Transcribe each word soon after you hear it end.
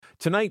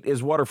Tonight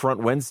is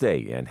Waterfront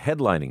Wednesday, and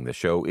headlining the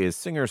show is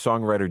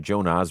singer-songwriter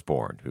Joan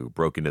Osborne, who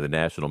broke into the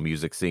national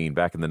music scene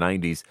back in the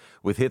 90s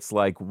with hits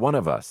like One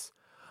of Us.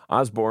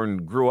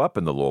 Osborne grew up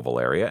in the Louisville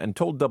area and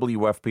told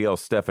WFPL's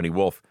Stephanie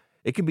Wolf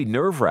it can be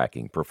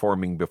nerve-wracking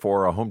performing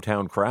before a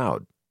hometown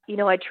crowd.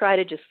 I try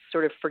to just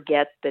sort of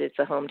forget that it's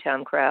a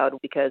hometown crowd,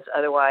 because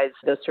otherwise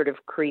those sort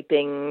of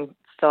creeping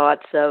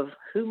thoughts of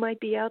who might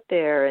be out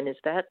there, and is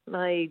that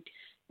my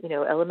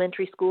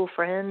elementary school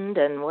friend,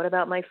 and what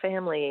about my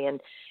family?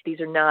 And these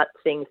are not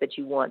things that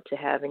you want to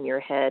have in your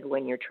head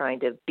when you're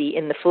trying to be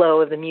in the flow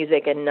of the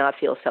music and not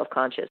feel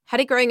self-conscious. How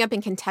did growing up in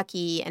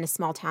Kentucky in a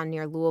small town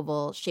near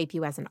Louisville shape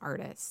you as an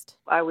artist?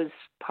 I was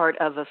part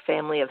of a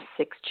family of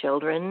 6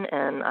 children,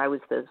 and I was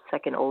the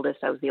second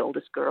oldest. I was the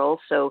oldest girl.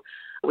 So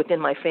within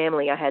my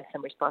family, I had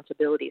some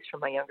responsibilities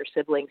from my younger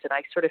siblings, and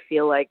I sort of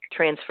feel like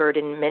transferred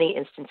in many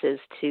instances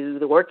to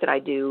the work that I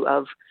do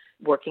of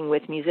working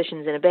with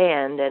musicians in a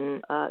band,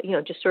 and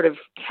just sort of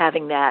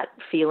having that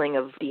feeling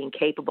of being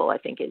capable, I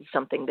think, is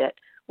something that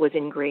was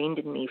ingrained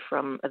in me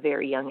from a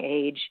very young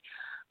age.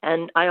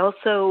 And I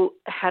also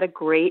had a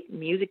great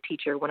music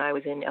teacher when I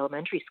was in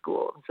elementary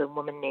school. It was a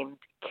woman named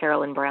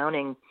Carolyn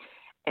Browning.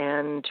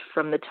 And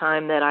from the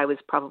time that I was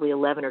probably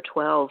 11 or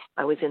 12,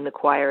 I was in the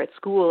choir at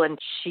school, and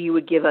she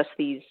would give us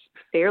these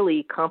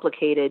fairly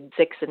complicated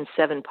 6 and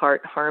 7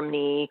 part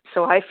harmony.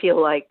 So I feel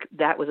like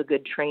that was a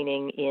good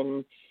training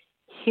in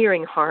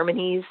hearing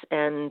harmonies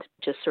and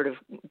just sort of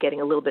getting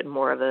a little bit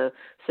more of a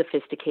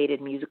sophisticated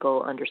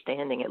musical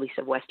understanding, at least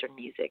of Western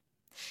music.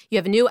 You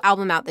have a new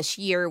album out this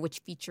year,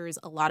 which features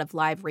a lot of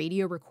live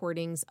radio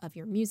recordings of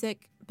your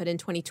music. But in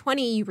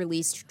 2020, you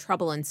released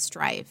Trouble and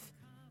Strife.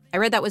 I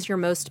read that was your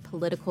most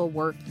political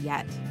work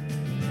yet.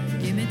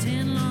 Give me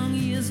 10 long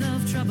years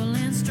of trouble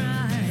and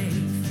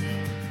strife.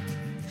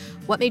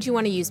 What made you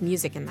want to use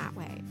music in that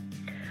way?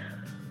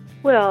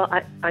 Well,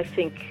 I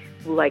think,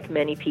 like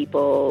many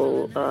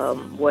people,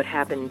 what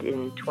happened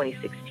in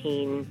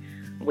 2016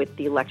 with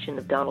the election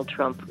of Donald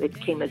Trump, it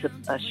came as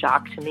a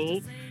shock to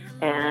me.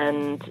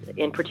 And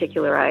in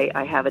particular,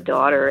 I have a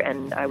daughter,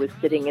 and I was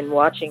sitting and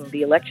watching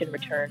the election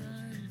returns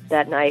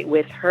that night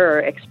with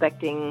her,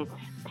 expecting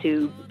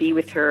to be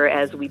with her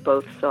as we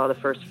both saw the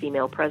first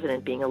female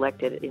president being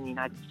elected in the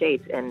United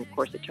States. And of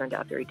course, it turned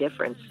out very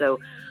different. So,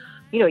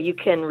 you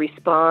can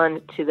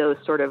respond to those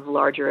sort of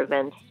larger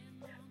events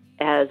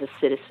as a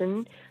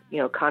citizen,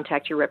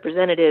 contact your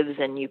representatives,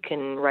 and you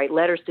can write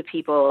letters to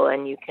people,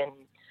 and you can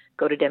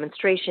go to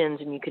demonstrations,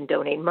 and you can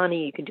donate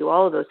money, you can do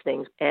all of those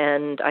things.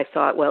 And I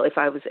thought, well, if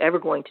I was ever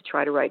going to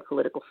try to write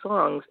political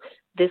songs,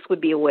 this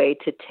would be a way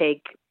to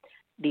take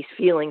these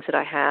feelings that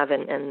I have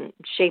and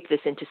shape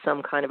this into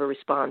some kind of a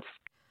response.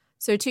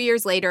 So 2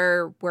 years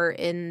later, we're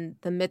in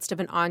the midst of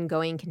an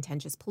ongoing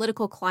contentious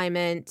political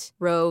climate.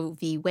 Roe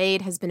v.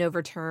 Wade has been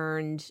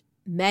overturned,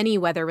 many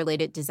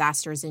weather-related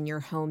disasters in your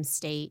home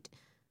state.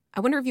 I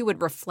wonder if you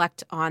would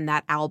reflect on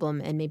that album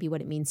and maybe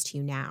what it means to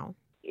you now.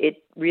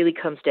 It really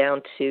comes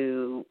down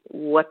to,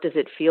 what does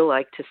it feel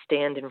like to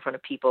stand in front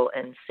of people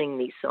and sing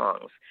these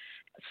songs?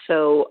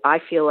 So I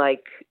feel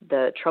like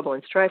the Trouble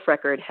and Strife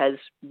record has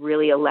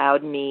really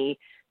allowed me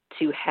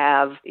to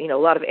have, a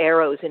lot of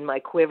arrows in my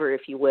quiver,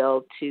 if you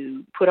will,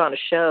 to put on a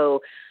show,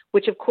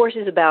 which of course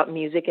is about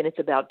music, and it's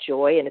about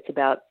joy, and it's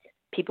about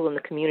people in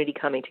the community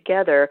coming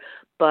together.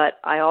 But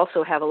I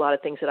also have a lot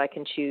of things that I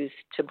can choose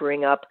to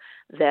bring up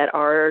that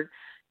are,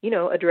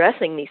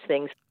 addressing these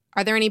things.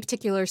 Are there any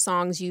particular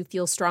songs you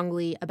feel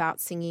strongly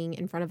about singing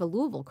in front of a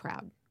Louisville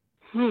crowd?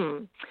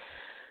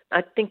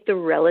 I think the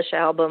Relish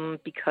album,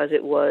 because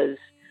it was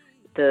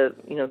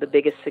the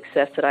biggest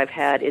success that I've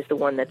had, is the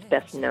one that's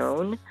best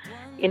known.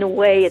 In a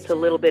way, it's a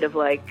little bit of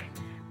like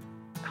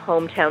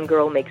hometown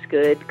girl makes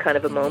good kind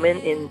of a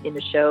moment in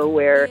the show,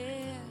 where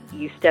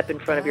you step in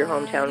front of your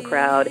hometown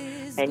crowd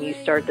and you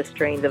start the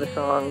strains of a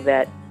song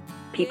that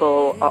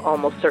people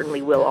almost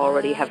certainly will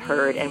already have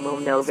heard and will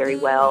know very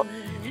well.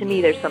 To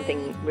me, there's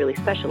something really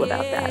special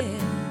about that.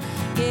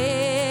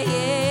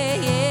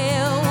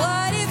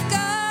 What if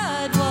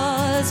God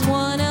was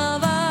one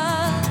of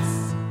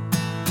us?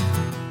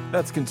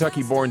 That's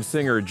Kentucky-born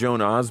singer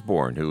Joan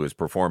Osborne, who is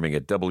performing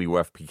at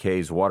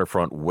WFPK's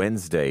Waterfront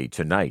Wednesday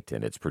tonight,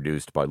 and it's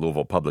produced by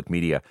Louisville Public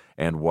Media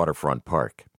and Waterfront Park.